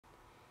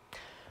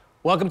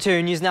Welcome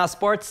to News Now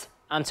Sports.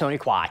 I'm Tony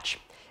Quach.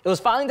 It was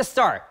finally the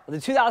start of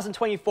the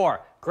 2024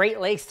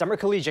 Great Lakes Summer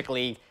Collegiate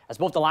League as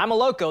both the Lima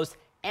Locos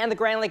and the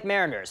Grand Lake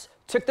Mariners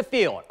took the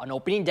field on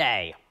opening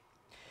day.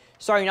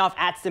 Starting off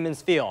at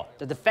Simmons Field,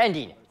 the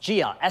defending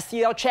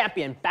GLSCL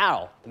champion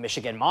battled the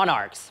Michigan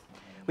Monarchs.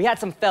 We had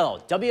some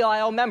fellow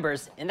WIL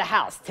members in the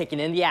house taking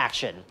in the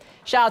action.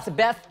 Shout out to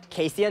Beth,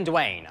 Casey, and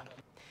Dwayne.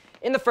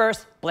 In the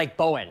first, Blake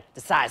Bowen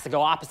decides to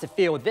go opposite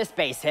field with this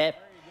base hit.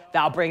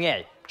 That'll bring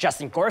in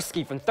Justin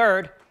Gorski from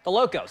third. The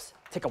Locos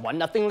take a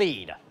 1-0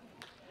 lead.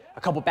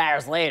 A couple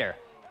batters later,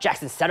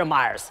 Jackson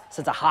Settlemyers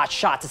sends a hot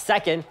shot to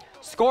second.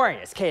 Scoring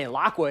is Caden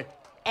Lockwood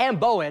and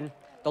Bowen.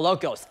 The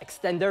Locos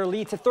extend their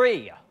lead to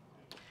 3.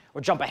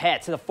 We'll jump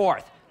ahead to the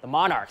fourth. The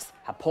Monarchs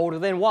have pulled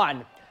within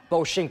 1. Bo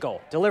Schinkel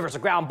delivers a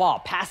ground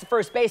ball past the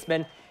first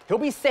baseman. He'll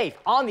be safe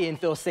on the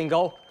infield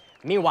single.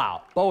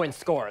 Meanwhile, Bowen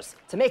scores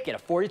to make it a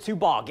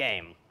 42-ball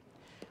game.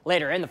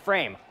 Later in the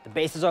frame, the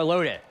bases are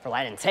loaded for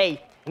Landon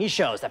Tate, and he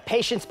shows that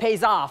patience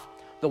pays off.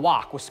 The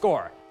walk will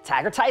score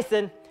Tiger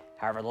Tyson.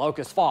 However, the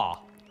Locos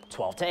fall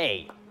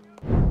 12-8.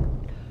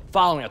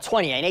 Following a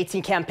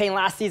 20-18 campaign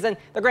last season,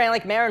 the Grand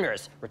Lake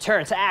Mariners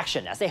return to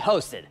action as they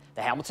hosted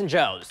the Hamilton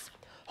Joes.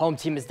 Home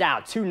team is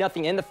down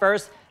 2-0 in the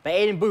first, but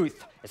Aiden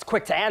Booth is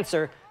quick to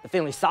answer. The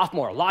Finley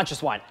sophomore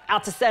launches one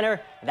out to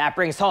center, and that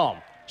brings home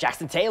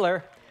Jackson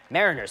Taylor.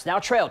 Mariners now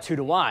trail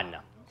 2-1.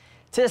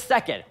 To the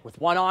second, with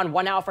 1 on,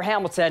 1 out for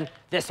Hamilton,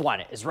 this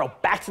one is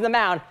roped back to the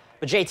mound,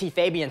 but JT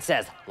Fabian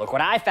says, "Look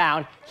what I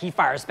found." He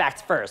fires back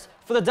to first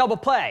for the double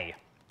play.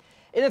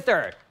 In the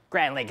third,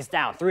 Grand Lake is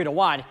down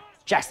 3-1.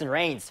 Jackson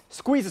Raines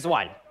squeezes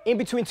one in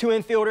between 2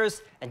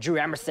 infielders, and Drew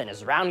Emerson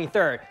is rounding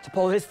third to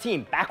pull his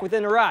team back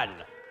within a run.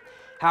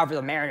 However,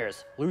 the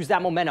Mariners lose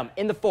that momentum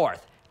in the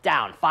fourth.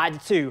 Down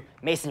 5-2,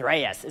 Mason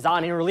Reyes is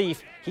on in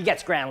relief. He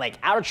gets Grand Lake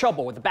out of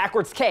trouble with the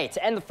backwards K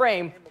to end the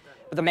frame,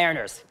 but the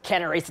Mariners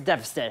can't erase the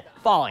deficit,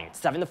 falling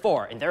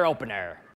 7-4 in their opener.